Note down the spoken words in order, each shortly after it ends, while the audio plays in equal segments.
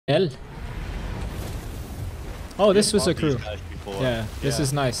L. Oh, this was a crew. Before. Yeah, this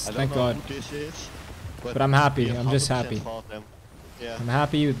is nice. Thank God. Who this is, but I'm happy. I'm just happy. Yeah. I'm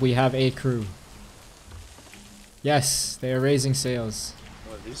happy we have a crew. Yes, they are raising sails.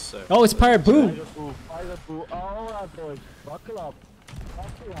 Oh, it's Pirate Boo! Pirate Boo. Alright, boys. Buckle up.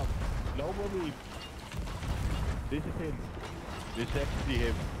 Buckle up. Nobody. This is him. This is actually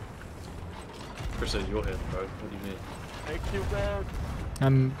him. Chris said you're him, bro. What do you mean? Thank you, man.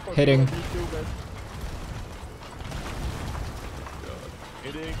 I'm hitting.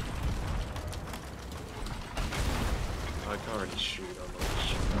 Hitting. I can't really shoot. I'm not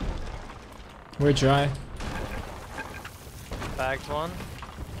sure. We're dry. Bagged one.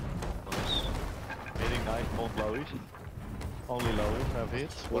 Nice. Hitting nice on lowies. Only lowies have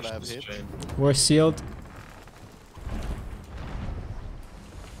hit. What I have hit. We're sealed.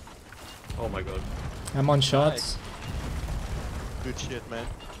 Oh my god. I'm on shots. Good shit, man.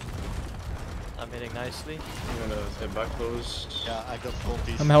 I'm hitting nicely. I'm gonna hit back close. Yeah, I got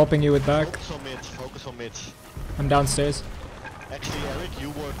fronties. I'm helping you with back. Focus on mids. Focus on mids. I'm downstairs. Actually, Eric, you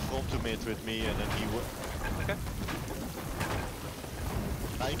work front to mid with me, and then he work. Okay.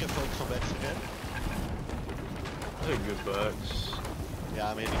 Now you can focus on backs again. I think good backs. Yeah,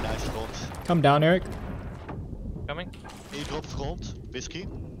 I'm hitting nice front. Come down, Eric. Coming. He drop front. Whiskey.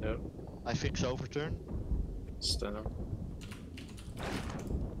 Yep. I fix overturn. Stand up.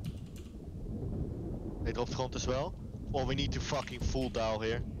 They drop front as well. Or we need to fucking full dial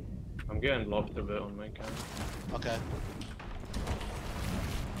here. I'm getting locked a bit on main cam. Okay.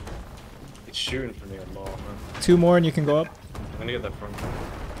 It's shooting for me a lot, man. 2 more and you can go up. I'm gonna get that front.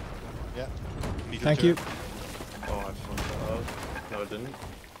 Yeah. Need to Thank turn. you. Oh, I fucked that up. No, I didn't.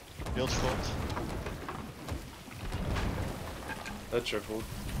 Build front. That tripled.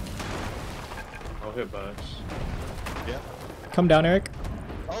 I'll hit backs. Yeah. Come down, Eric.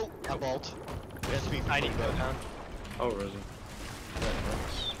 Oh, I balled. I need to go down. Oh, risen. Yeah,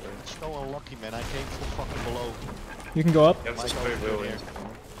 nice. It's so unlucky, man. I came from fucking below. You can go up. You have to Might spray go wheel here. in.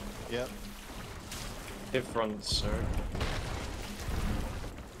 Yeah. Hit front, sir.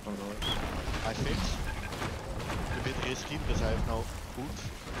 Oh, nice. I fix. A bit risky because I have no food.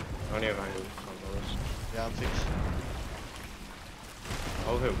 I only have angle. Oh, nice. Yeah, I'm fixed.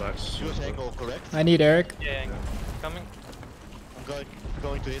 I'll hit backs. US angle correct. I need Eric. Yeah, coming. I'm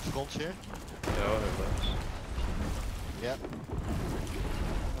going to hit fronts here. Yeah, I'll hit backs. Yeah.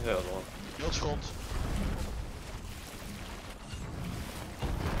 I hit a lot. Build front.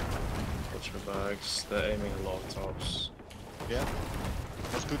 Watch my bags. They're aiming a lot of tops. Yeah.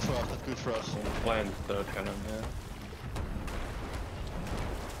 That's good for us. That's good for us. I'm playing third cannon here.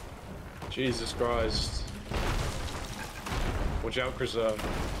 Jesus Christ. Watch out, Chris. I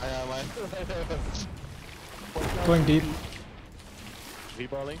am. Going deep.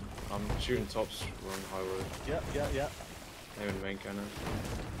 Reballing. I'm shooting tops wrong highway. Yeah. Aiming main cannon.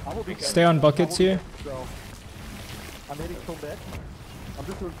 I will be Stay on buckets here. So, I'm hitting from back. I'm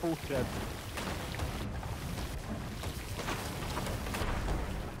just doing full step.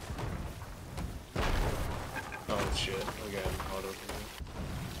 Oh shit, we're getting hard over here.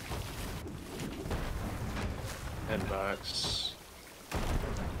 Head backs. Yeah,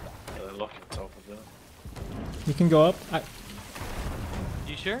 they're locking top of that. You can go up.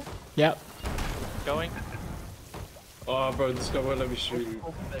 You sure? Yeah. Going. Oh bro, this guy won't let me shoot.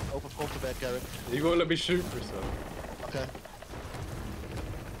 Open front to back, Eric. You won't let me shoot, Chris. Okay.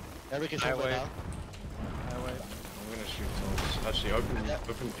 Eric is Highway. over now. Highway. I'm gonna shoot tops. Actually, open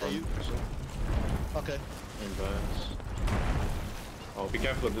front, you- Chris. Okay. In backs. Oh, be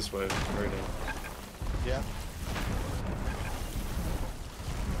careful of this way. Very down. Yeah.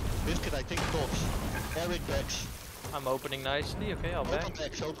 Biscuit, I think tops. Eric backs. I'm opening nicely. Okay, I'll back. Open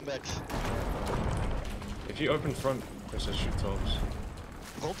backs, open backs. If you open front, Chris says shoot tops.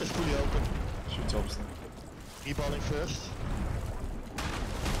 Front is fully open. Shoot tops then. Reballing first.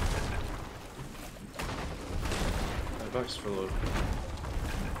 The back's full open.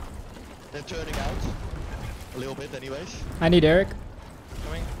 They're turning out. A little bit anyways. I need Eric.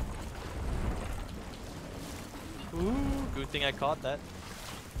 Coming. Ooh, good thing I caught that.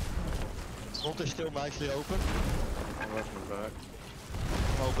 Front is still nicely open. I'm opening back.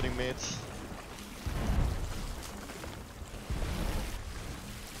 I'm opening mids.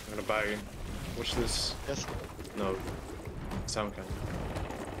 I'm gonna bag him. Watch this. Yes. No. Sound cannon.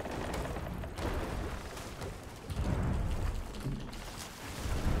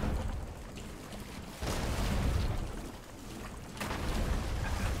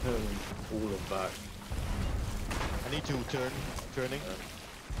 All of back. I need to turning.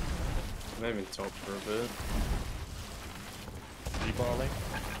 I'm aiming top for a bit. Reballing.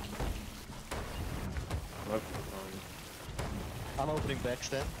 I'm opening backs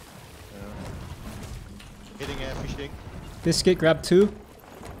then. Yeah. Hitting everything. Biscuit, grab 2. Go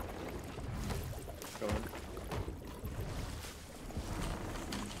on.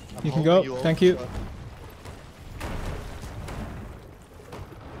 I'm You can holding go, over, thank you. so-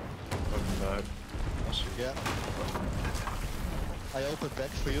 Open back. Yeah. I opened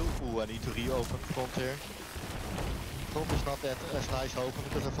backs for you. Ooh, I need to reopen front here. Front is not that as nice open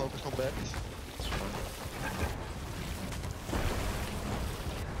because I focused on backs. That's fine.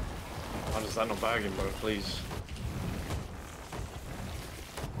 Why does that not bag him, bro? Please.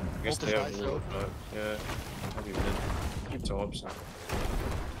 I guess Front they is have nice a little bit. Yeah. Maybe mid. Keep tops now.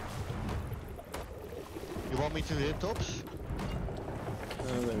 You want me to hit tops?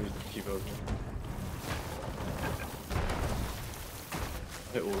 Let me keep open.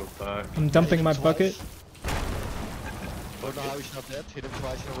 Hit all of back. I'm dumping my Twice. bucket. Don't know how he's not dead. Hit him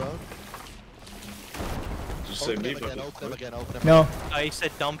twice in a row. Just say Open me him again, bucket. open him again, open him. No, I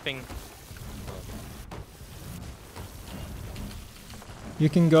said dumping. you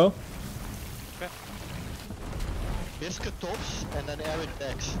can go. Biscuit tops and then Erin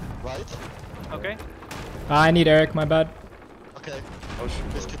backs, right? Okay. Ah, I need Eric, my bad. Okay, Oh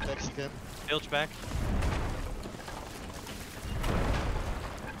shit. biscuit backs again. Bilge back.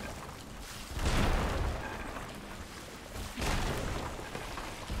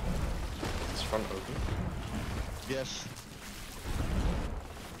 It's front open. Yes,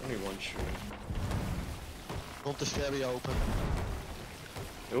 Only one shooting. front is very open.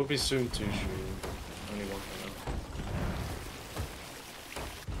 It will be soon 2 shooting. Only one for now.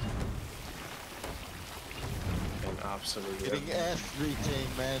 And absolutely. Hitting everything,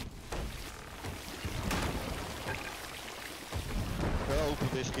 man. They're open,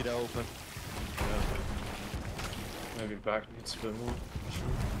 biscuit open. Yeah. Maybe back needs a bit more.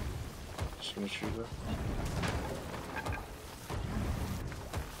 Just gonna shoot her.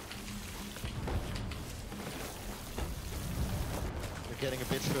 They're getting a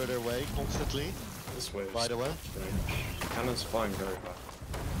bit further away constantly, This way is by the way. strange. Cannon's flying very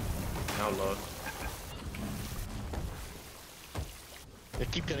high. Now low. They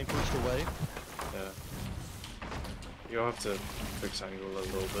keep getting pushed away. Yeah. You'll have to fix angle a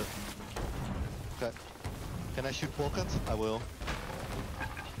little bit. Okay. Can I shoot pocket? I will.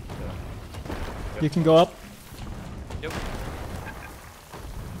 You can go up. Yep.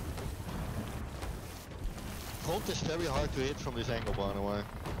 Front is very hard to hit from this angle, by the way.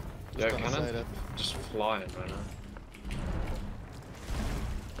 Yeah, Just gonna say cannon that. just flying right now.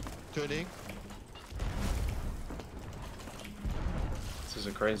 Turning. This is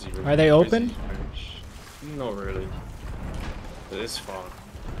a crazy room. Are they Crazy open? range. Not really. It is far.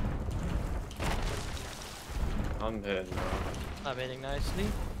 I'm hitting now. I'm hitting nicely.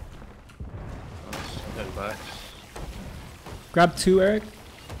 Nice. Hitting back. Grab 2, Eric.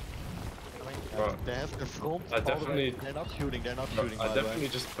 Right. They have the front. I all the way- definitely- They're not shooting. They're not No, shooting. I by the way. definitely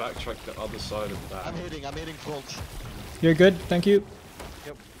just backtracked the other side of that. I'm hitting front. You're good, thank you.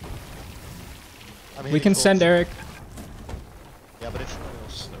 I'm We hitting can front. send Eric. Yeah, but it's.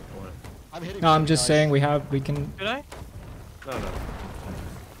 There's no point. I'm hitting. No, I'm pretty just nice. saying we can. Should I? No.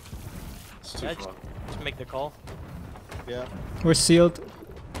 It's too Yeah, far. just make the call. Yeah. We're sealed.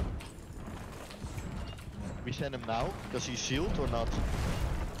 We send him now. Does he shield or not?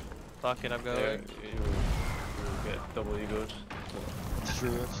 Fuck it, I'm Yeah, going. you'll get double egoed. That's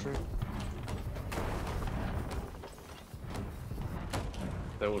true. That's true.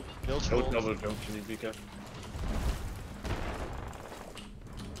 They would Bilge double hold. jump, you need to be careful.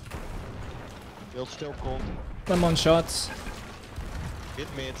 Bilge still cold. I'm on shots. Hit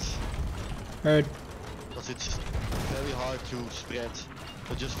mids. Heard. Because it's very hard to spread.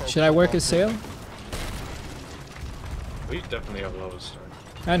 So just focus Should I on work one a sail? thing. We definitely have lowest start.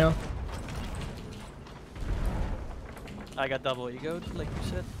 I know. I got double egoed, like you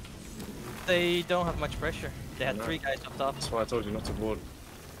said. They don't have much pressure. They had No. 3 guys up top. That's why I told you not to board.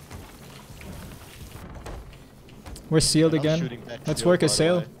 We're sealed They're not again. shooting back Let's still, work by a the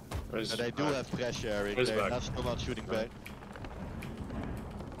sail. way. Where's But they do back? have pressure, Eric. Where's They're back? not, still not shooting back.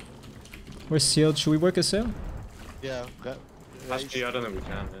 We're sealed. Should we work a sail? Yeah. Actually, I don't think we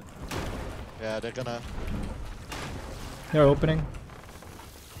can. Yeah, they're gonna. They're opening.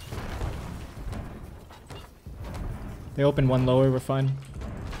 They open one lower. We're fine.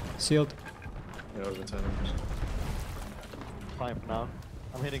 Sealed. Yeah, over 10. Fine for now.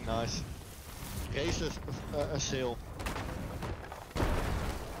 I'm hitting nice. Raise a sail.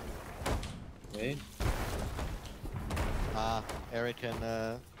 Me? Ah, Eric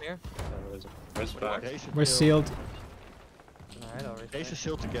and Here? Where's back? raise a We're sail. sealed. Alright, I'll raise Raise a back.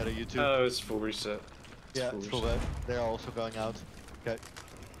 sail together, you two. Oh, it's full reset. Yeah, Cool. full red. They're also going out. Okay.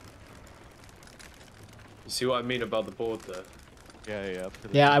 You see what I mean about the board there? Yeah,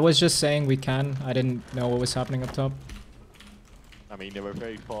 absolutely. Yeah, I was just saying we can. I didn't know what was happening up top. I mean, they were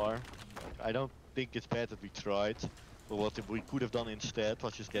very far. I don't think it's bad that we tried. But what we could have done instead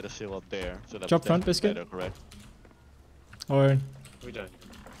was just get a sail up there. So that Drop was front definitely biscuit? better, correct? Or We don't.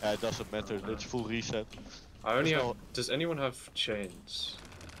 It doesn't matter. It's full reset. I only There's have. no- Does anyone have chains?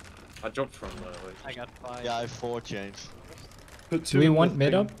 I dropped from there. I got 5. Yeah, I have 4 chains. Put do we want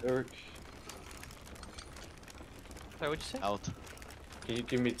mid up? Eric, Sorry, what'd you say? Out. can you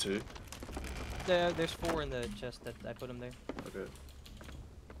give me 2? There's 4 in the chest that I put them there. Okay.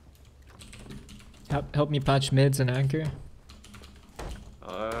 Help me patch mids and anchor.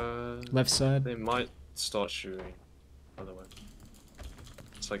 They Left side. might start shooting. By the way,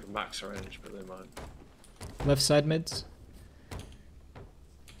 it's like max range, but they might. Left side mids.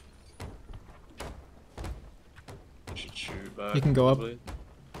 You should shoot back. You can go up. probably.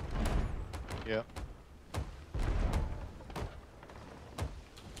 Yeah.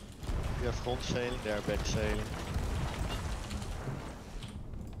 We have front sailing, they are back sailing.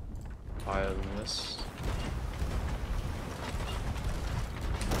 Higher than this.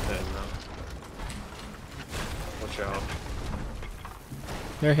 Dead now. Watch out.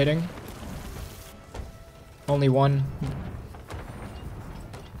 They're hitting. Only one.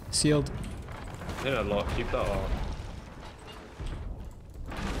 Sealed. Hit a lot. Keep that off.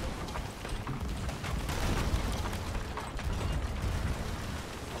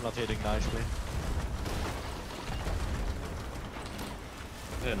 I'm not hitting nicely.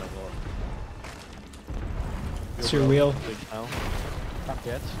 Hit a lot. It's your wheel. Big now. Not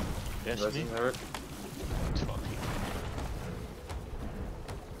yet. Yes, me. Resin, Eric.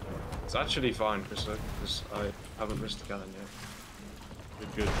 It's actually fine, Chris, because I haven't risked the cannon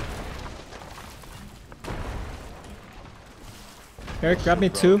yet. Good. Eric, grab me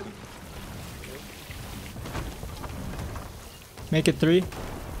 2. Make it 3.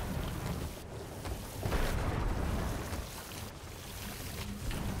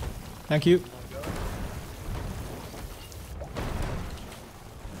 Thank you.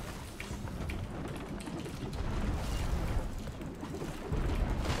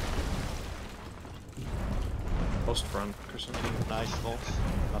 Post front, Chris. Nice front.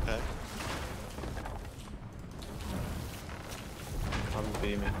 Okay. I'm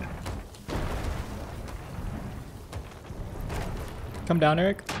beaming. Come down,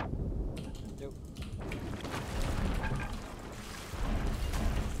 Eric. Nope.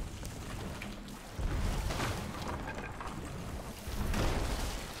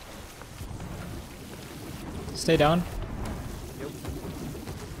 Stay down.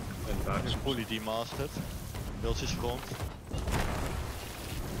 And back. It's fully demastered. Bilge is front.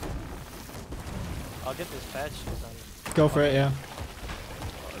 I'll get this patch because I'm... Go for it, yeah.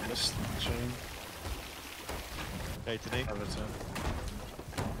 I missed the chain. Tightening. Have it,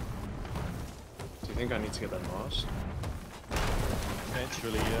 do you think I need to get that mast?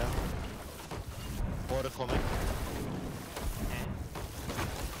 Eventually, yeah. Border coming.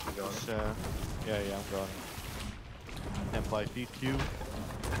 You got It's, it. yeah, I'm going. M5 VQ.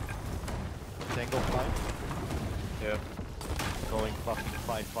 Tango flight. Yeah. Going fucking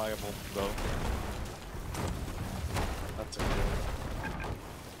 5 firebomb to go. That's a good.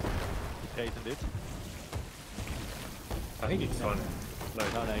 Tightened it. I think he's fun. No,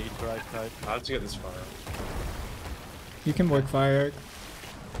 No, you tried. I have to get this fire. You can work fire, Eric.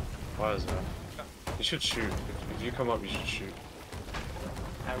 Why is that? You should shoot. If you come up, you should shoot.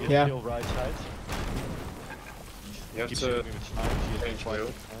 Yeah. Still right side. You have Keep to shooting with snipes, you have change to fight wheel.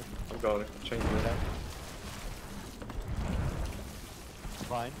 with snipes. I've got it. Change wheel. Okay. It's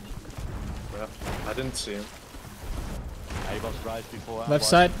fine. Yeah. I didn't see him. He was right before. Left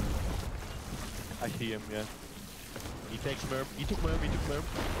side. I see him, yeah. He takes merm. He took merm. Okay.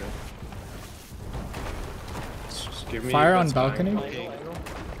 Just give me Fire a on best balcony? angle.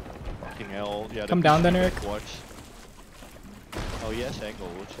 Fucking hell. Yeah. Come down then, Eric. Watch. Oh yes, angle.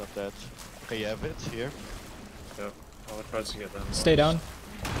 What's not that? Okay, you have it here. Yeah. I'll try to get them. Stay down.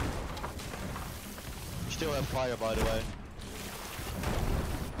 You still have fire, by the way.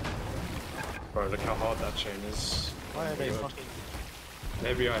 Bro, look how hard that chain is. Why are they God. fucking...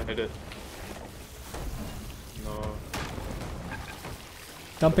 Maybe I hit it. No.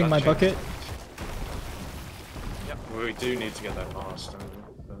 Dumping my bucket. Well, we do need to get that mast, don't we?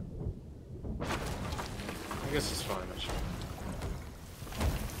 But I guess it's fine, actually.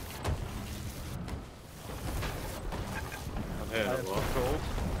 I'm I hitting have a lot. control.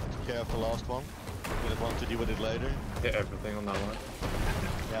 Took care of the last one. Didn't want to deal with it later. Hit everything on that one.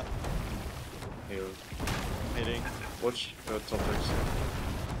 Yeah. Heal. Hitting. Watch your top decks.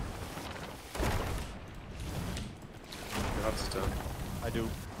 You have to turn. I do.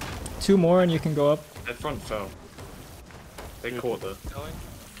 2 more and you can go up. That front fell. They caught the. Going.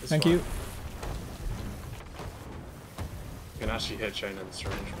 It's Thank fine. you. You can actually hit chain in this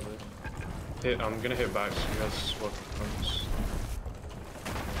range with it. I'm gonna hit back so you guys work with fronts.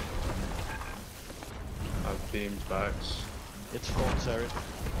 I've beamed backs. It's front, Erin.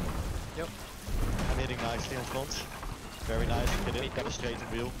 Yep. I'm hitting nicely on front. Very nice. Hit it. Got a straight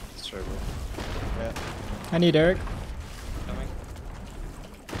wheel. It's terrible. Yeah. I need Eric. Coming.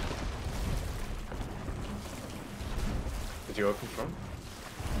 Did you open front?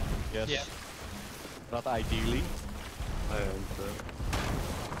 Yes. Yeah. Not ideally. I am, but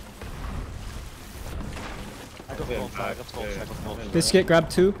I got Yeah, front. I got front. yeah. I got front. Biscuit, grab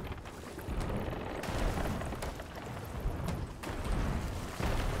 2.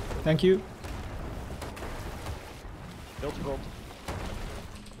 Thank you. Build front.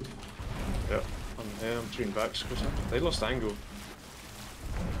 yeah. I'm here, I'm shooting backs, Chris. They lost angle.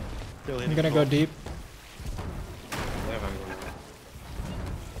 Still I'm hitting gonna go front. deep. They have angle now.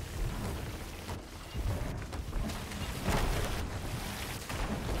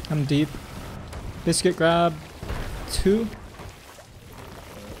 I'm deep. Biscuit, grab 2.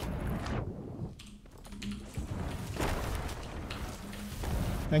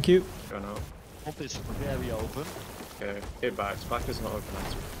 Thank you. Go now. Front is very open. Okay, hit backs. Back is not open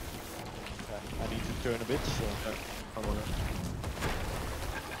actually. I need to turn a bit. So. Yeah, I'm on it.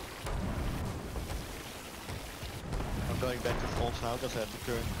 I'm going back to front now because I have to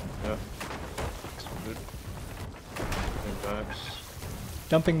turn. Yeah. It's all good. Hit backs.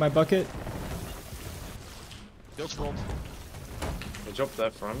 Dumping my bucket. Build front. They dropped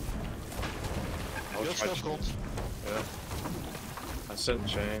that front. I'll Build try still to- front. Yeah. I sent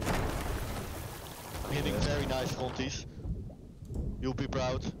chain. I'm hitting very nice fronties. You'll be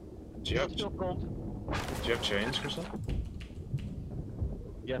proud. Do you have, Still front. do you have chains, Chris?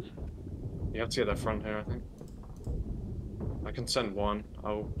 Yes. You have to get that front here, I think. I can send 1.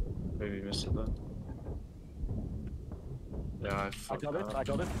 I'll maybe miss it then. Yeah, I I fucked got it, that. I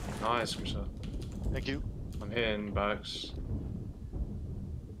got it. Nice, Chris. Thank you. I'm hitting backs.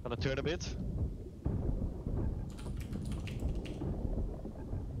 Gonna turn a bit.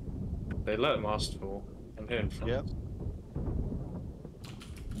 They let Master fall. I'm hitting front. Yep.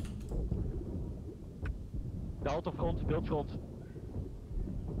 Out of front, build front.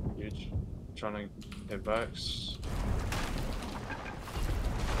 Huge. Trying to hit backs.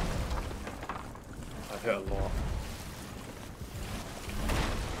 I hit a lot.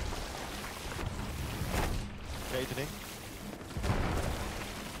 Straightening.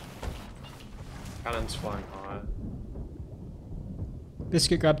 Cannon's flying high.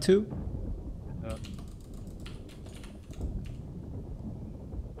 Biscuit, grab 2. Yeah.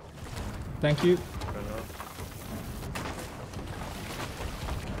 Thank you. Fair enough.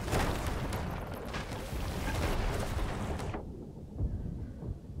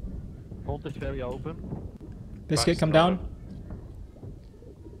 Front is very open. Biscuit, Back's come not down. open.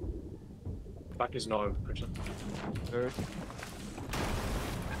 Back is not open, Christian. Third.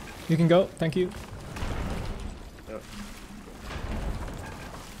 You can go. Thank you. Yeah.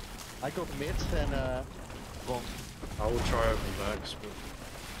 I got mid and front. I will try open backs, but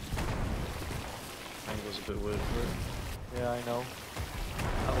angle's a bit weird for it. Yeah, I know.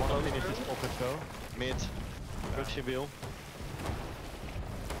 I want to finish this pocket though. Mid. Production wheel.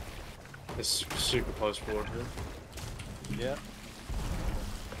 It's super close forward here. Yeah.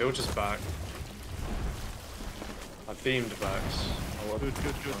 Bilge is back. I beamed backs. I Good,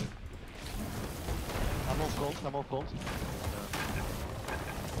 good, good. I'm on front, I'm on front.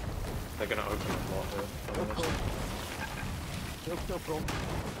 They're gonna open a lot here. I Build don't front. know. Build still front.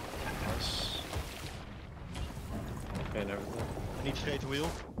 Nice. Okay, and everything. I need straight wheel.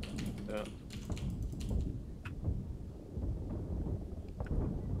 Yeah.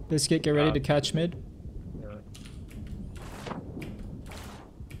 Biscuit, get ready to catch mid. Yeah.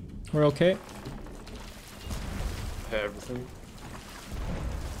 We're okay. Hit everything.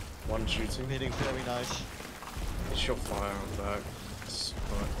 One shooting. I'm hitting very nice. They shot fire on back.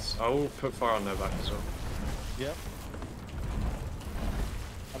 Right. I will put fire on their back as well. Yep.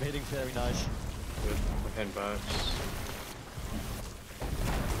 I'm hitting very nice. Good. I'm hitting backs.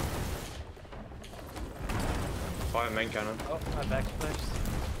 Fire main cannon. Oh, my back splashed.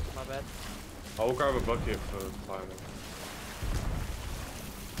 My bad. I will grab a bucket for fireman.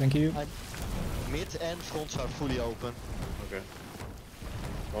 Thank you. Mid and fronts are fully open. Okay.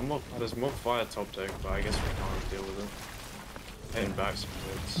 One more. There's more fire top deck, but I guess we can't deal with it. Hitting backs.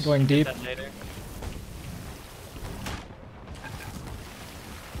 Going deep. That later.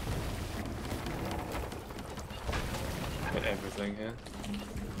 playing here.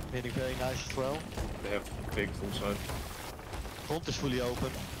 Hitting very nice as well. They have big full side. Front is fully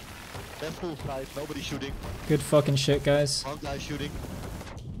open. Left full side, nobody shooting. Good fucking shit, guys. One guy shooting.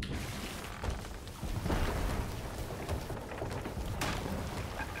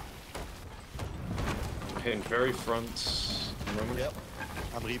 Hitting very front. Moment. Yep.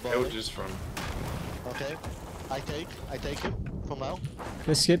 I'm Go reballing. just front. Okay. I take him from now.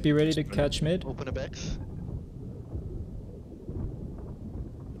 Biscuit, be ready to catch mid. Open the backs.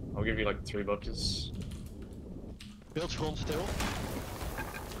 I'll give you like 3 buckets. Bilge front still.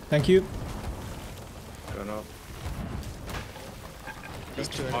 Thank you. Going up. He's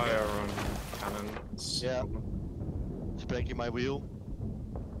Just turning. fire on cannons. Yeah. It's breaking my wheel.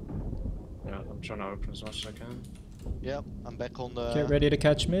 Yeah, I'm trying to open as much as I can. Yeah, I'm back on the... Get ready to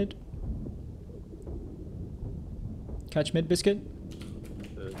catch mid. Catch mid, Biscuit.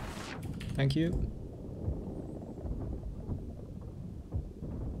 Thank you.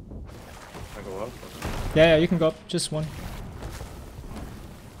 I go up. Yeah, you can go up. Just one.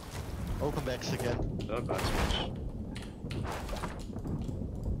 Open backs again. Not bad too much.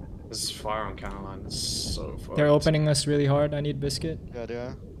 This is fire on cannon line. It's so far. They're opening us really hard. I need Biscuit. Yeah, they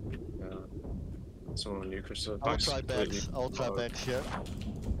are. Yeah. Someone on new crystal. I'll try backs. I'll try backs, yeah.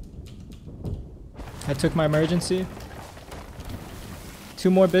 I took my emergency. 2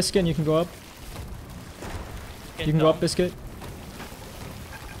 more Biscuit and you can go up. You can go up, Biscuit.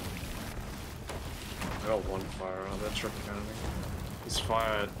 I got 1 fire on that triple cannon. He's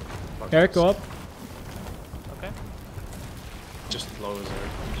fired. Eric, go up. Okay. Just lows,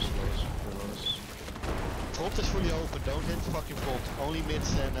 Eric. Just lows. Front is fully open, don't hit fucking front. Only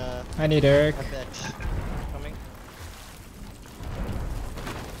mids and I need Eric. backs. Coming.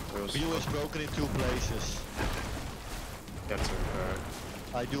 Wheel is broken in 2 places. Get to repair.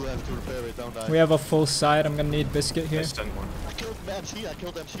 I do have to repair it, don't I? We have a full side. I'm gonna need Biscuit They here. sent one. I killed MC, I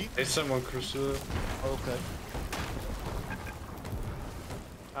killed MC. They sent one cruiser. Okay.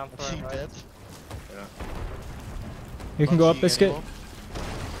 I'm MC throwing right. dead. Yeah. You can Not go up, seeing Biscuit. anyone.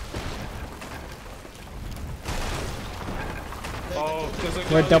 Oh, there's a We're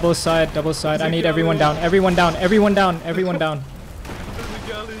galley. double side, double side. I need everyone down, everyone down, everyone down, everyone down. There's a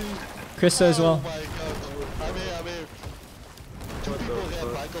galley. Krista as Oh well. my god. I'm here. 2 people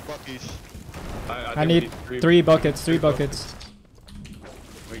red, I got buckies. I think need we 3 buckets, 3 buckets.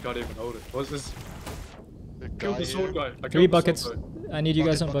 We can't even hold it. What's this? The Kill guy the sword here. guy. I killed 3 the sword buckets. guy. I need you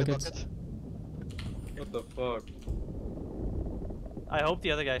guys on Bucket, buckets. bucket. What the fuck? I hope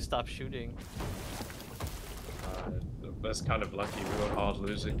the other guy stops shooting. That's kind of lucky. We were hard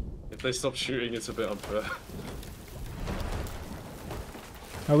losing. If they stop shooting, it's a bit unfair.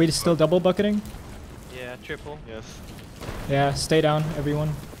 Are we still double bucketing? Yeah, triple. Yes. Yeah, stay down, everyone.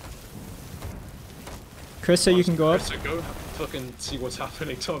 Krista, you can go up. So go fucking see what's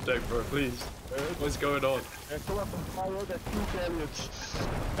happening top deck, bro, please. What's going on? There's still up on fire, there's 2 galleons.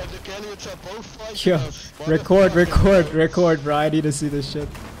 And the galleons are both fighting Yo, us. What the record, fuck, record, bro. I need to see this shit.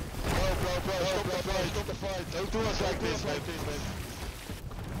 Bro, stop the fight. Don't do us like this, man.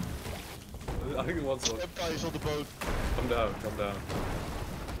 I think one's on. Empire is on the boat. Come down, come down.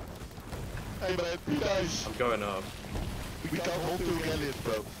 Hey man, be nice. I'm going up. We can't hold 2 galleons,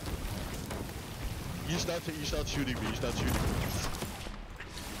 bro. He's not shooting me, he's not shooting me.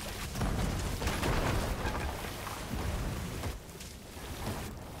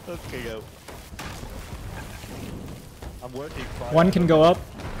 Okay, go. I'm working fine. One can go up.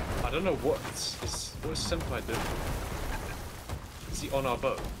 I don't know what is Senpai doing. Is he on our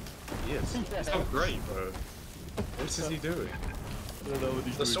boat? He is. He's not great, bro. What is he doing? I don't know what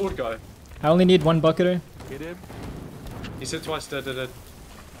he's The doing. sword guy. I only need 1 bucketer. Hit him. He said twice dead.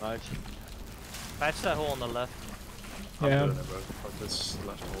 Nice. Patch that hole on the left. I'm Yeah. doing it, bro. Fuck this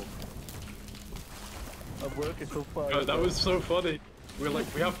left hole. I'm working so far. Yo, that was so funny. We're like,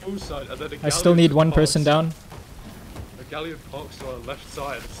 we have full side, and then a I still need 1 person down. A galleon parks to our left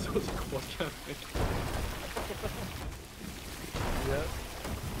side. It's still the quad camping. Yeah.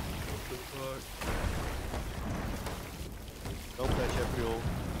 What the fuck? No patch fuel.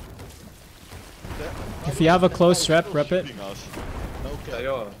 If you have a close rep, rep it. No They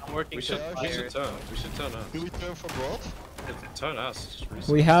cap. are. I'm working We should to turn. We should turn us. Do we turn from broad? Turn us. Just reset.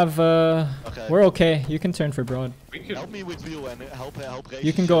 We have, Okay. we're okay. You can turn for broad. We could. Help me with wheel and help race.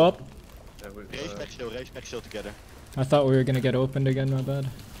 You can go up. Yeah, we, Race back shield together. I thought we were gonna get opened again, my bad.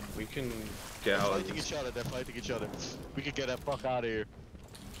 we can get They're out of fighting this. each other, they're fighting each other. We can get that fuck out of here.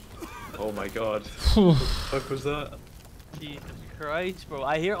 Oh my god. What the fuck was that? Jesus Christ, bro.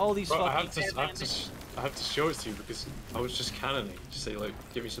 I hear all these Bro, I fucking have to I have to show it to you because I was just cannoning. Just say like,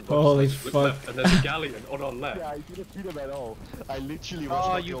 give me some Holy boxes. Look fuck. left, and there's a galleon on our left. Yeah, I didn't see them at all. I literally was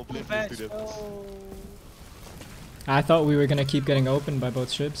fucking oblivious to them. I thought we were gonna keep getting opened by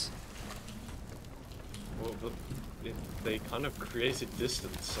both ships. Well, but they kind of created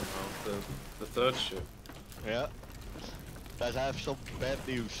distance somehow. The third ship. Yeah. Guys, I have some bad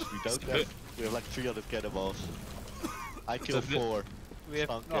news. We have like 300 cannonballs. I killed 4. We have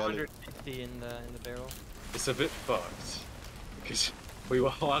Stunk galley. 150 in the barrel. It's a bit fucked because we were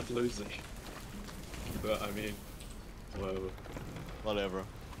hard losing. But I mean, well, Whatever.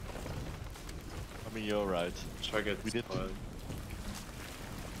 I mean, you're right. try to get We did.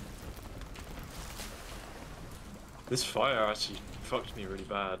 This fire actually fucked me really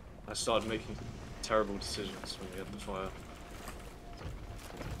bad. I started making terrible decisions when we had the fire.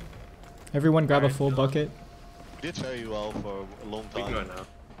 Everyone grab a Alright, full bucket. We did very well for a long We can go time. now.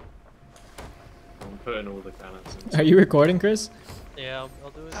 I'm putting all the cannons in. Are you recording, Chris? Yeah, I'll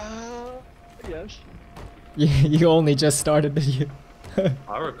do it. Yes. You only just started, did you?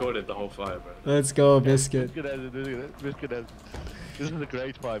 I recorded the whole fire, bro. Let's go, Biscuit. This is a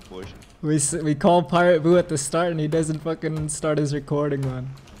great fight, boys. We call Pirate Boo at the start and he doesn't fucking start his recording, man.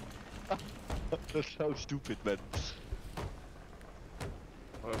 That's so stupid, man.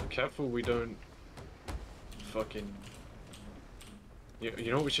 Well, careful we don't fucking...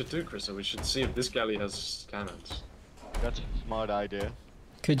 You know what we should do, Chris? We should see if this galley has cannons. That's a smart idea.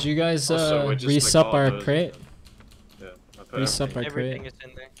 Could you guys Also, we're just resup like our all those- crate? Yeah, I put Resup our Everything crate. is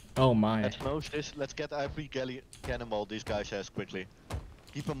in there. Oh my. Let's nose this. Let's get every galley cannonball this guy has quickly.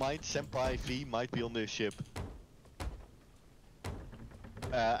 Keep in mind, Senpai V might be on this ship.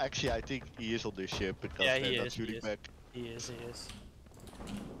 Actually, I think he is on this ship because Yeah, they're he not is, shooting back. He is.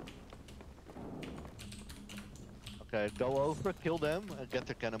 Okay, go over, kill them, and get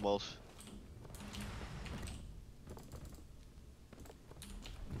the cannonballs.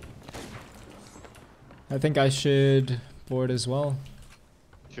 I think I should board as well.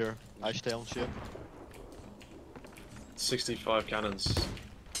 Sure, I stay on ship. 65 cannons.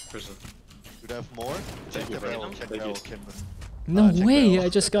 Prison. Do they have more? Check the barrel, check They barrel, did. Kimber. No check way, barrel. I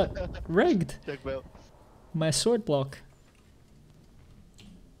just got rigged. Check barrel. My sword block.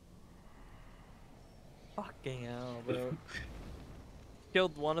 Fucking hell, bro.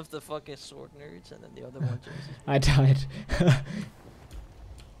 Killed one of the fucking sword nerds and then the other one just... I died.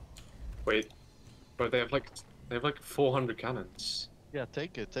 Wait, but they have like 400 cannons. Yeah,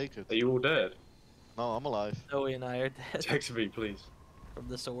 take it, take it. Are you all dead? No, I'm alive. Zoe and I are dead Text me, please. from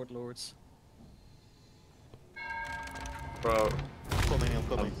the sword lords. Bro, I'm coming, I'm I'm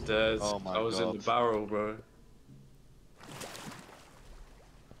coming. dead. Oh my I was in God. the barrel, bro.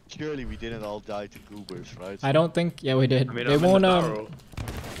 Surely we didn't all die to goobers, right? I don't think. Yeah, we did. I mean, They I'm won't. in the barrel.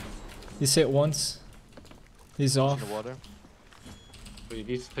 He's hit once. He's He's in off. the water. But you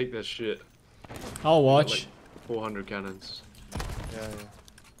need to take their shit. I'll You got, watch. like, 400 cannons. Yeah,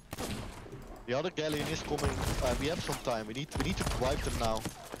 yeah. The other galleon is coming. We have some time. We need to wipe them now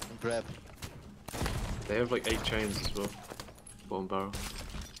and grab. They have like 8 chains as well. Bottom barrel.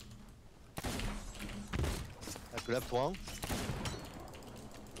 I grabbed one.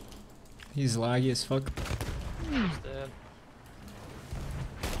 He's laggy as fuck. He's dead.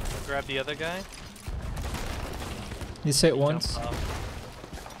 I'll grab the other guy. He's hit He once. jumped off.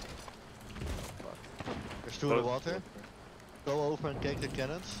 There's two in the water. Go over and take the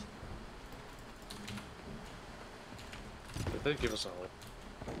cannons. Did they give us all?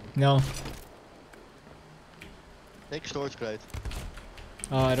 No. Take storage crate.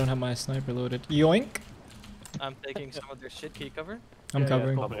 Oh, I don't have my sniper loaded. Yoink. I'm taking some of their shit. Can you cover? I'm Yeah,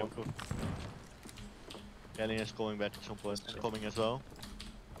 covering. Yeah, cover, cover. Galleon is going back at some point. It's coming as well.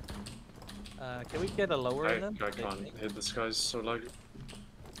 Can we get a lower I in them? can't hit this guy's so laggy.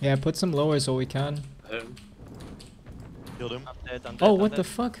 Yeah, put some lowers while we can. Hit him. Killed him. I'm dead, I'm dead, Oh, I'm what dead. the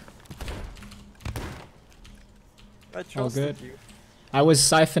fuck? I trusted good. you. I was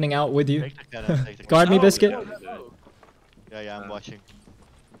siphoning out with you. Take the cannon. Take the Guard me, cannon. Biscuit. Yeah, I'm watching.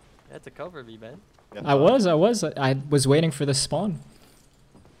 You had to cover me, man. Yeah, I was waiting for the spawn.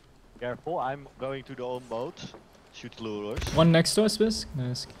 Careful, I'm going to the own boat. Shoot the lures. One next to us, Bis.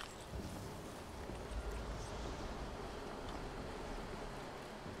 Nice.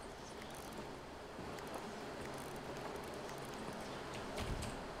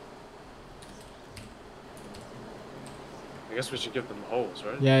 I guess we should give them holes,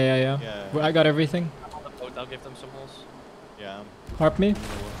 right? Yeah, yeah, yeah. Yeah. Well, I got everything. I'm on the boat, I'll give them some holes. Yeah, I'm Harp me. in the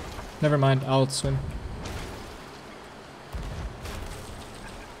water. Never mind. I'll swim.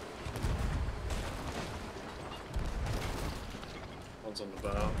 One's on the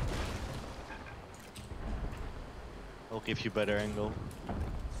bow. I'll give you better angle.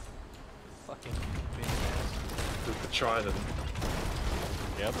 Fucking big ass. With the trident.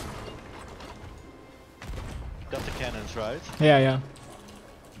 Yep. Got the cannons, right? Yeah, yeah.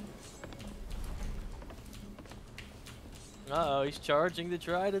 Uh-oh, he's charging the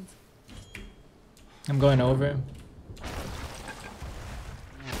trident. I'm going over.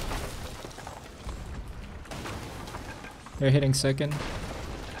 They're hitting second.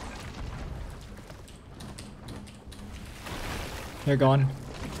 They're gone.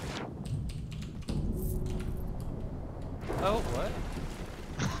 Oh, what?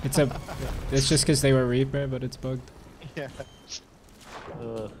 It's just because they were Reaper, but it's bugged. Yeah.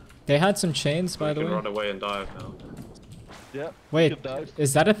 They had some chains, by We the can way. run away and dive now. Yep. Wait,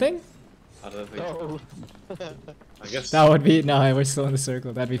 is that a thing? I don't think. No. I guess. That would be no. We're still in the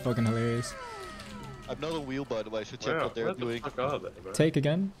circle. That'd be fucking hilarious. I'm not on wheel, by the way, so check Where, what they're where the doing. fuck are they, bro? Take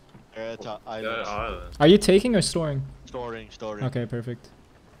again. They're at Yeah, islands. island. Are you taking or storing? Storing. Okay, perfect.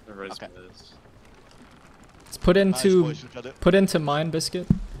 The race Okay. is. Let's put Nice, into boys, we got it. put into mine, Biscuit.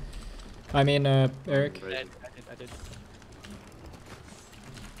 I mean, Eric. Race. I did.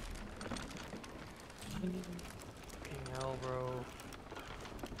 Fucking hell, bro.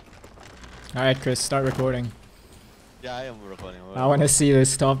 All right, Chris, start recording. Yeah, I am recording. I want to see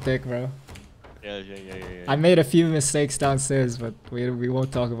this top deck, bro. Yeah. I made a few mistakes downstairs, but we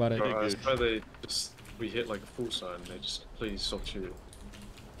won't talk about it. Bro, I good. swear we hit like a full sign and they just please stop shooting.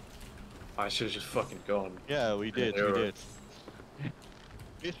 I should have just fucking gone. Yeah, we did. We hero. did.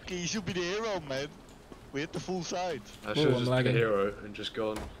 You should be the hero, man. We hit the full side. I should I'm have just been a lagging. hero and just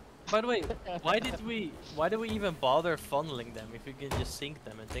gone. By the way, why do we even bother funneling them if we can just sink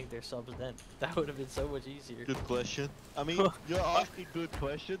them and take their subs then? That would have been so much easier. Good question. I mean, you're asking good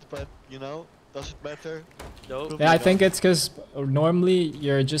questions, but you know, does it matter? No. Yeah, I think it's because normally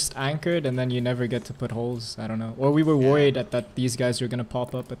you're just anchored and then you never get to put holes. I don't know. Or we were worried that these guys were gonna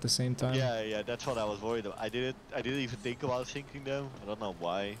pop up at the same time. Yeah, that's what I was worried about. I didn't even think about sinking them. I don't know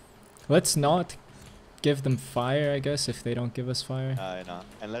why. Let's not give them fire, I guess, if they don't give us fire. I know.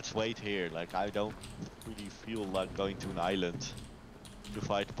 And let's wait here. Like, I don't really feel like going to an island to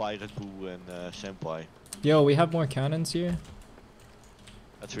fight Pirate Boo and Senpai. Yo, we have more cannons here.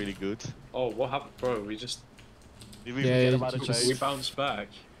 That's really good. Oh, what happened, bro? We just Did we Yeah, forget you about the just- we save? bounced back.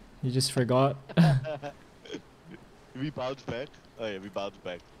 You just forgot. We bounced back? Oh yeah, we bounced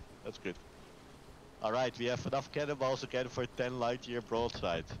back. That's good. Alright, we have enough cannonballs again for 10 light year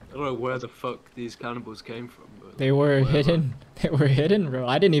broadside. I don't know where the fuck these cannibals came from, but They were whatever. hidden. They were hidden, bro.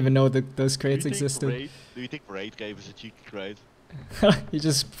 I didn't even know that those crates Do you think existed. Do you think Raid gave us a cheeky crate? He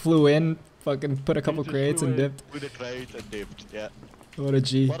just flew in, fucking put a couple He just crates flew and in dipped. With a crate and dipped, yeah. What a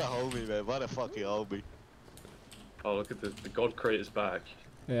G. What a homie, man. What a fucking homie. Oh, look at the god crate is back,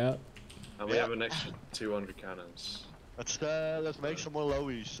 Yeah. and we Yeah. have an extra 200 cannons. Let's make some more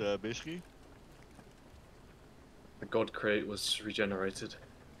lowies, Bisky. The god crate was regenerated.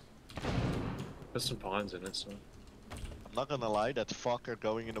 There's some pines in it, so. I'm not gonna lie, that fucker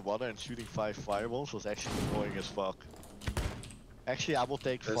going in the water and shooting 5 fireballs was actually annoying as fuck. Actually, I will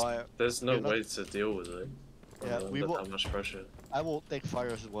take fire. There's no You're not- way to deal with it. Yeah, we Under will- that much pressure. I will take fire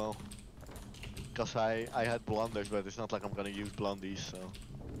as well. Because I had blunders, but it's not like I'm gonna use blundies, so.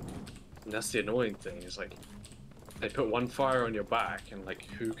 And that's the annoying thing, is like, they put one fire on your back, and like,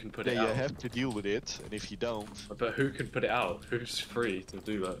 who can put it Yeah, you out? have to deal with it, and if you don't, But who can put it out? Who's free to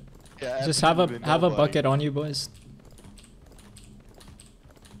do that? yeah, Just have a absolutely nobody. bucket on you, boys.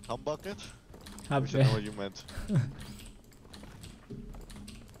 Hum bucket? I Have wish I know what you meant.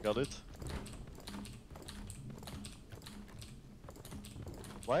 Got it?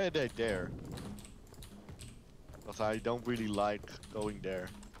 Why are they there? Because I don't really like going there.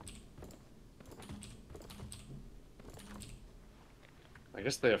 I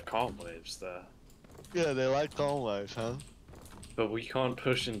guess they have calm waves there. Yeah, they like calm lives, huh? But we can't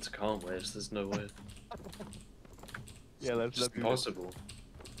push into calm waves, there's no way. Yeah, let's It's do that. impossible.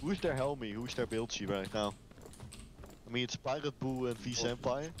 Who's their Helmy? Who's their Bilge right now? I mean, it's Pirate Boo and V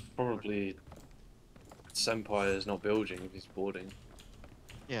Senpai. Probably Senpai is not building if he's boarding.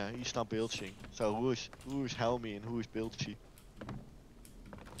 Yeah, he's not Bilging. So who's Helmy and who is Bilge?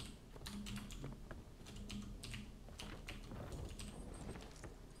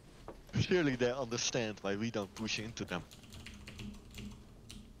 Surely they understand why we don't push into them.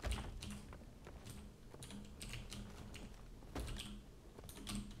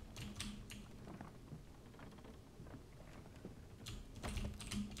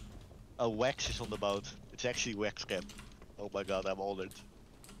 A wax is on the boat. It's actually wax cap. Oh my god, I'm honored.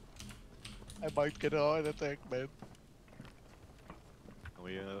 I might get a heart attack, man.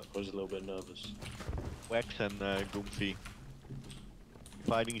 We I was a little bit nervous. Wax and Goomfy.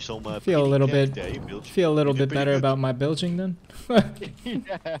 Fighting some Feel a little bit. Bilge. Feel a little You did bit pretty better good. about my bilging then.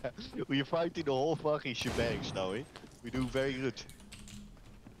 Yeah, we're fighting the whole fucking shebang, Snowy. We do very good.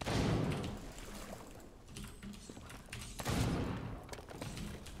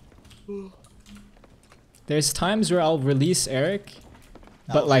 There's times where I'll release Eric,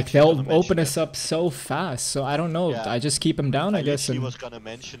 I but was like actually they'll gonna mention open us that. up so fast. So I don't know. Yeah. I just keep him down, I guess. literally And was gonna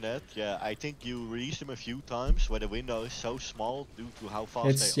mention that. Yeah, I think you released him a few times where the window is so small due to how fast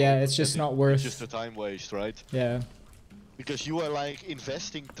it's they yeah, open it's just that not It's worth. just a time waste, right? Yeah. Because you are like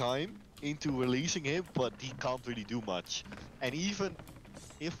investing time into releasing him, but he can't really do much. And even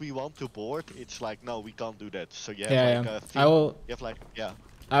if we want to board, it's like no, we can't do that. So you have Yeah, like yeah. a I thing. will. You have like yeah.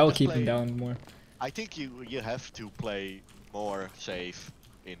 I will just keep play- him down more. I think you have to play more safe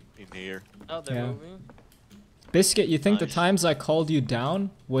in here. Oh, they're Yeah. moving. Biscuit, you think the Nice. times I called you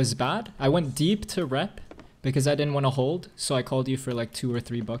down was bad? I went deep to rep because I didn't want to hold, so I called you for like 2 or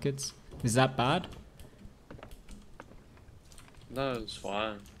 3 buckets. Is that bad? No, it's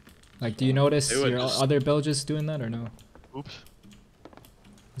fine. Like, do you notice They were your just- other Bilges doing that or no? Oops.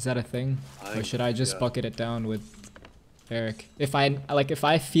 Is that a thing? I Or think- should I just yeah. bucket it down with Eric? If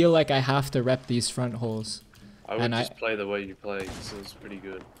I feel like I have to rep these front holes. I would And just play the way you play, because it's pretty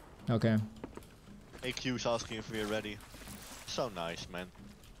good. Okay. AQ's asking if we're ready. So nice, man.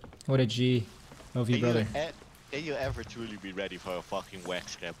 What a G. Love you, brother. Can you ever truly be ready for a fucking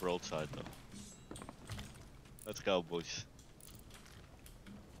wax cap broadside though? Let's go, boys.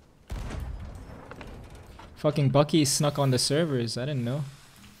 Fucking Bucky snuck on the servers. I didn't know.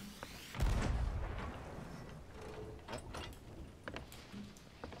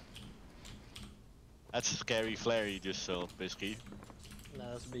 That's a scary flare you just saw, Bisky.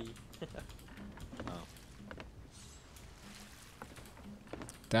 No, that's B.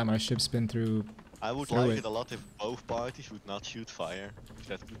 Damn, our ship's been through. I would Throw like it. it a lot if both parties would not shoot fire. If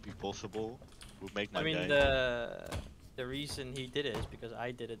that could be possible, would make my I mean, day. the reason he did it is because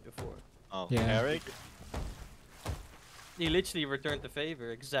I did it before. Oh, Yeah. Eric? He literally returned the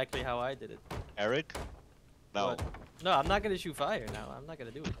favor exactly how I did it. Eric? No. What? No, I'm not gonna shoot fire now. I'm not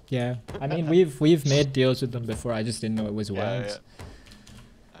gonna do it. Yeah. I mean, we've made deals with them before. I just didn't know it was Yeah, wags.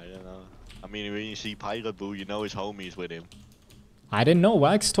 I don't know. I mean, when you see Pirate Boo, you know his homies with him. I didn't know.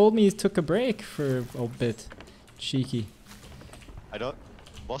 Wags told me he took a break for a bit. Cheeky. I don't.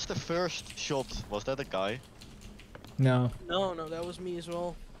 Was the first shot, was that a guy? No. No, no, that was me as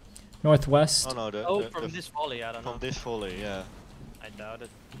well. Northwest. Oh no, Oh, from this volley, I don't know. From this volley, yeah. I doubt it.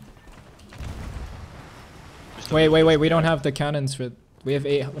 Just Wait, a- wait, wait. We don't have the cannons for. We have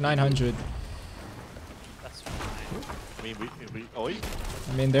 900. That's fine. I mean, we oi.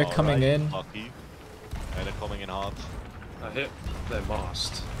 I mean, they're coming Alright, in. Lucky. Yeah, they're coming in hard. I hit their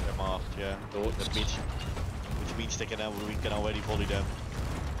mast. They're marked, yeah. Thoughts? Which means they can we can already volley them.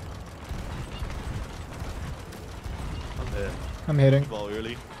 I'm here. I'm hitting. Well,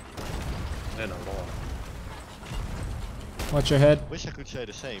 early. They're not more. Watch your head. Wish I could say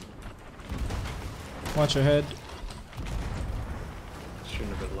the same. Watch your head.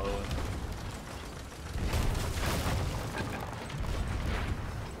 Shooting a bit lower.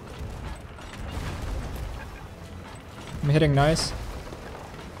 I'm hitting nice.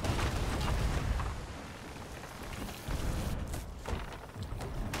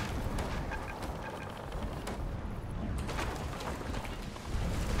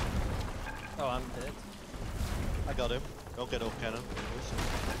 Oh, I'm dead. I got him. Don't get off cannon.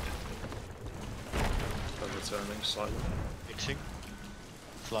 I'm returning slightly. Mixing.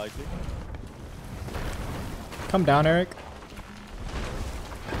 Slightly. Come down, Eric.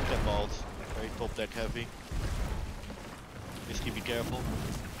 Get balled. Very top deck heavy. Just be careful.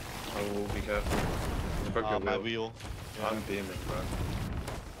 I will be careful. Fuck your My wheel. wheel. Yeah. I'm beaming, bro.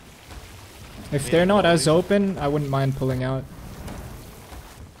 If Yeah, they're not as probably. open, I wouldn't mind pulling out.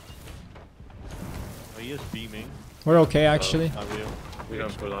 Oh, he is beaming. We're okay, actually. My wheel. We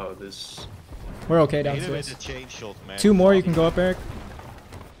don't pull out of this. We're okay Hit him with downstairs. the chain shot, man. 2 more, you can go up, Eric.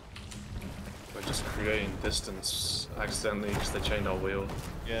 We're just creating distance accidentally because they chained our wheel.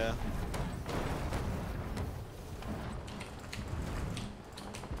 Yeah.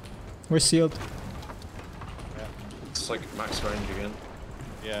 We're sealed. It's like max range again.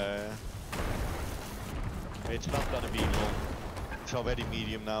 Yeah. It's not gonna be long. It's already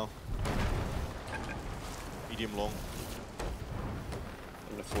medium now. Medium long.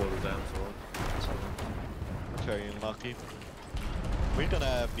 I'm gonna follow the down forward. So, Very unlucky. We're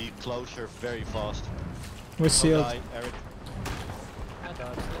gonna be closer very fast. We're sealed. Die, Eric. I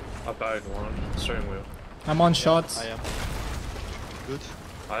dodged it. I bagged one. Steering wheel. I'm on Yeah, shots. I am. Good.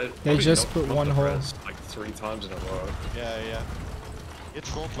 I They probably just knocked- put knocked one the hole. res like 3 times in a row. Yeah. It's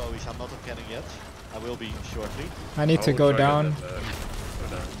front lowies, I'm not on cannon yet. I will be shortly. I need to will go try down. get that back.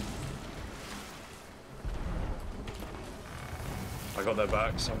 Go down. I got their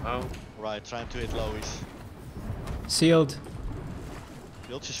back somehow. Right, trying to hit lowies. Sealed.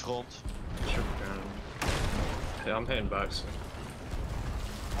 Bilge is front. Should be down. Yeah, I'm hitting back. So.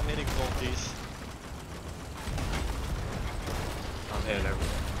 I'm hitting fronties. I'm hitting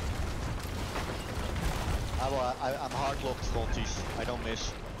everything. I'm hard locked fronties. I don't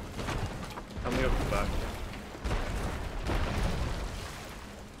miss. Coming up the back.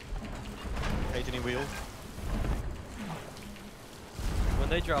 Tightening wheel. When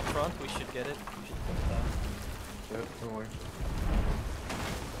they drop front, we should get it. We should put it down. Yep, don't worry.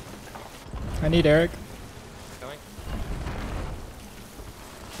 I need Eric. Going.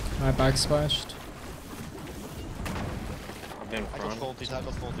 My back splashed. I'm hitting I got front. fronties, I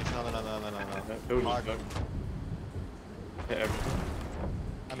got fronties. No. Yeah, Bilge is Hard. back. Hit everything.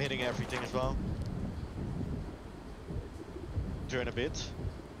 I'm hitting everything as well. Turn a bit.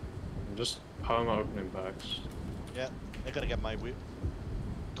 I'm just how am I opening backs? Yeah, I gotta get my wheel.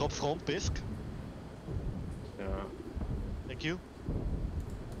 Drop front, Bisk. Yeah. Thank you.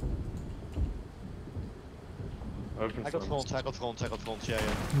 Open I got front. front, yeah.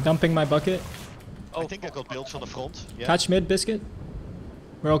 I'm dumping my bucket. I think I got builds on the front. Yeah. Catch mid, biscuit.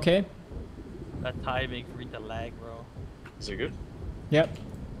 We're okay. That timing, read the lag, bro. Is it good? Yep.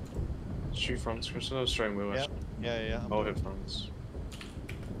 Shoot fronts, Chris. No straight wheel. Yeah, actually. yeah. I'll hit fronts.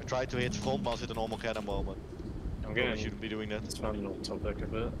 I tried to hit front boss with a normal cannonball, but I'm probably getting shouldn't be doing that. standing on top deck a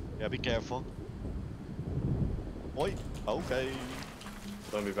bit. Yeah, be careful. Oi, okay.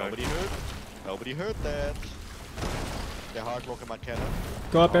 Don't be back. Nobody heard that. They're hard locking my cannon.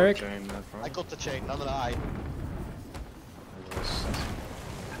 Go up, Eric. Chain there, I got the chain, no, I.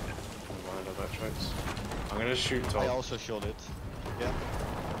 I'm gonna shoot top. I also shot it. Yeah.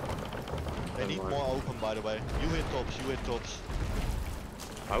 They need more open, by the way. You hit tops.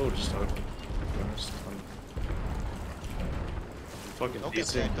 I will just open. To be honest. I'm fucking Don't get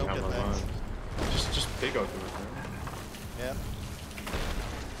eating back, don't out get my back. mind. Just big open it, man. Yeah.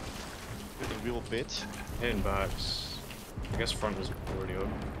 Hitting wheel bits. Hitting backs. I guess front is already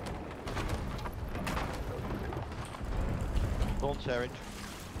open. Front, Eric.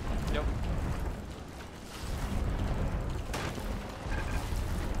 Yep.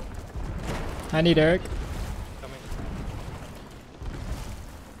 I need Eric. Coming.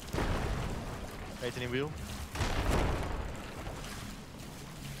 Tightening wheel.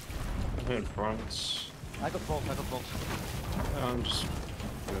 I'm hitting fronts. I got front. I'm just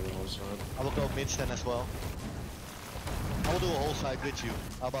doing the whole side. I will go mid then as well. I will do a whole side with you.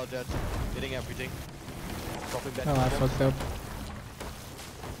 How about that? Hitting everything. Dropping back Oh, to I front. fucked up.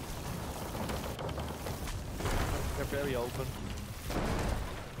 They're very open.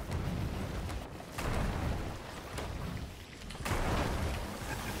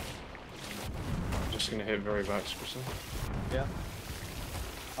 I'm just gonna hit very backs for some. Yeah.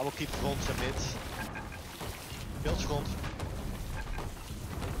 I will keep fronts and mids. Bilge front.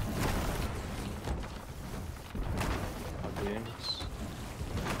 Games.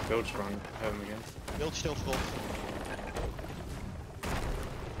 Bilge front. Have him again. Bilge still front.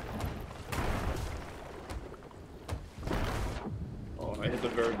 Oh, I hit the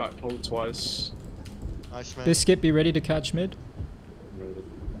very back pole twice. Nice man. Biscuit, be ready to catch mid. Really.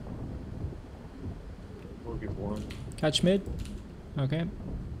 We'll give one. Catch mid. Okay.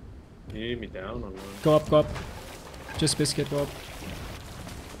 You need me down or no? Go up. Just biscuit, go up.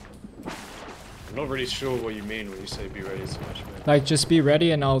 I'm not really sure what you mean when you say be ready to catch me. Like, just be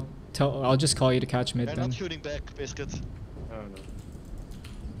ready and I'll just call you to catch mid They're then. not shooting back, Biscuit. Oh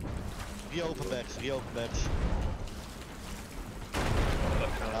no. Open backs. That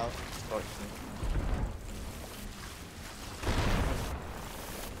kind Out. of fucked me.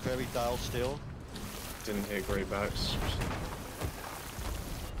 Very dialed still. Didn't hit great backs.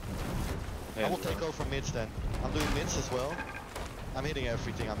 I will take over mids then. I'm doing mids as well. I'm hitting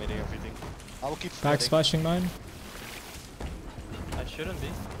everything. I will keep Back spreading. splashing mine. I shouldn't be.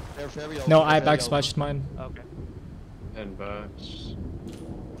 They're very open. No, they're I very back open. splashed mine. Okay. And backs.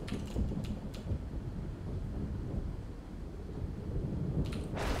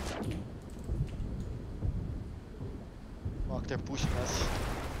 Fuck, they're pushing us.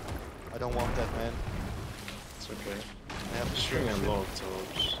 I don't want that, man. It's okay. I have to Shooting shoot. a lot of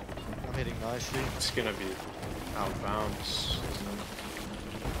tops. I'm hitting nicely. It's gonna be out of bounds, isn't it?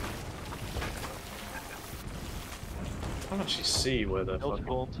 I can't actually see where they're Bilge fucking...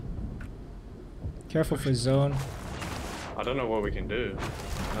 front. Careful for zone. I don't know what we can do.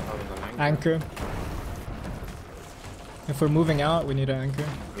 Other than anchor. Anchor. If we're moving out, we need to anchor.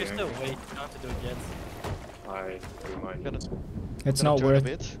 You still wait, you don't have to do it yet. We might need to. It's Gonna not turn a worth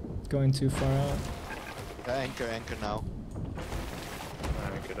bit. going too far out. Yeah, anchor now.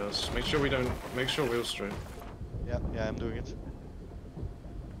 Anchor does. Make sure we don't. Make sure wheel straight. Yeah, I'm doing it.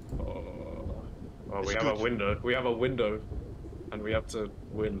 Oh, we It's have a good. window. We have a window, and we have to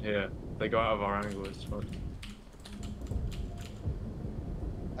win here. They go out of our angle. It's fine.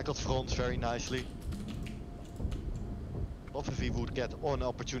 I got fronts very nicely. Love if he would get an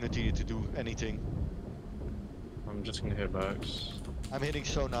opportunity to do anything. I'm just gonna hit backs. I'm hitting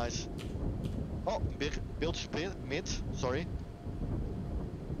so nice. Oh, Bilge mid, sorry.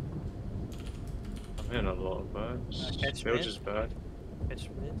 I'm hitting a lot of backs. Catch Bilge mid. is bad. Catch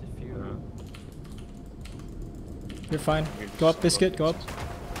mid if you... Yeah. You're fine. We Go up, just Biscuit, go got- up.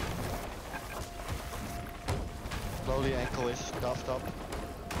 Slowly ankle is scuffed up.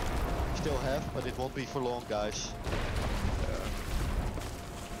 Still have, but it won't be for long, guys.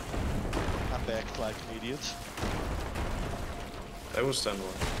 I'm back like an idiot. They will stand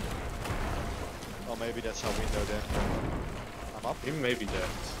one. Oh, maybe that's our window then. I'm up. He may be dead.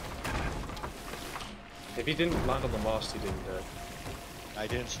 If he didn't land on the mast, he didn't dead. I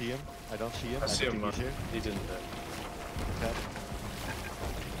didn't see him. I don't see him. I see don't him. think he's here. He didn't dead. Okay.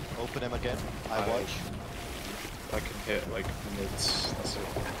 Open him again. I I- watch. I can hit like mids. That's it.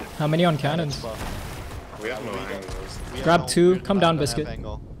 How many on That's cannons? fun. We have no we don't- angles. We have Grab no- two, we come don't down, have Biscuit.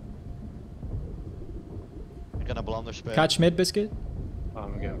 angle. I'm gonna blunder spare. Catch mid, Biscuit.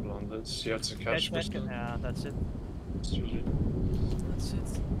 I'm getting blundered. You have to catch Catch mid, Biscuit. yeah, that's it. It's GG. That's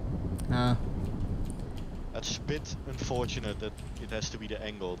it. Ah, It's a bit unfortunate that it has to be the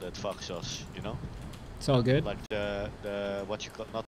angle that fucks us, you know? it's all good. Like the what you call, not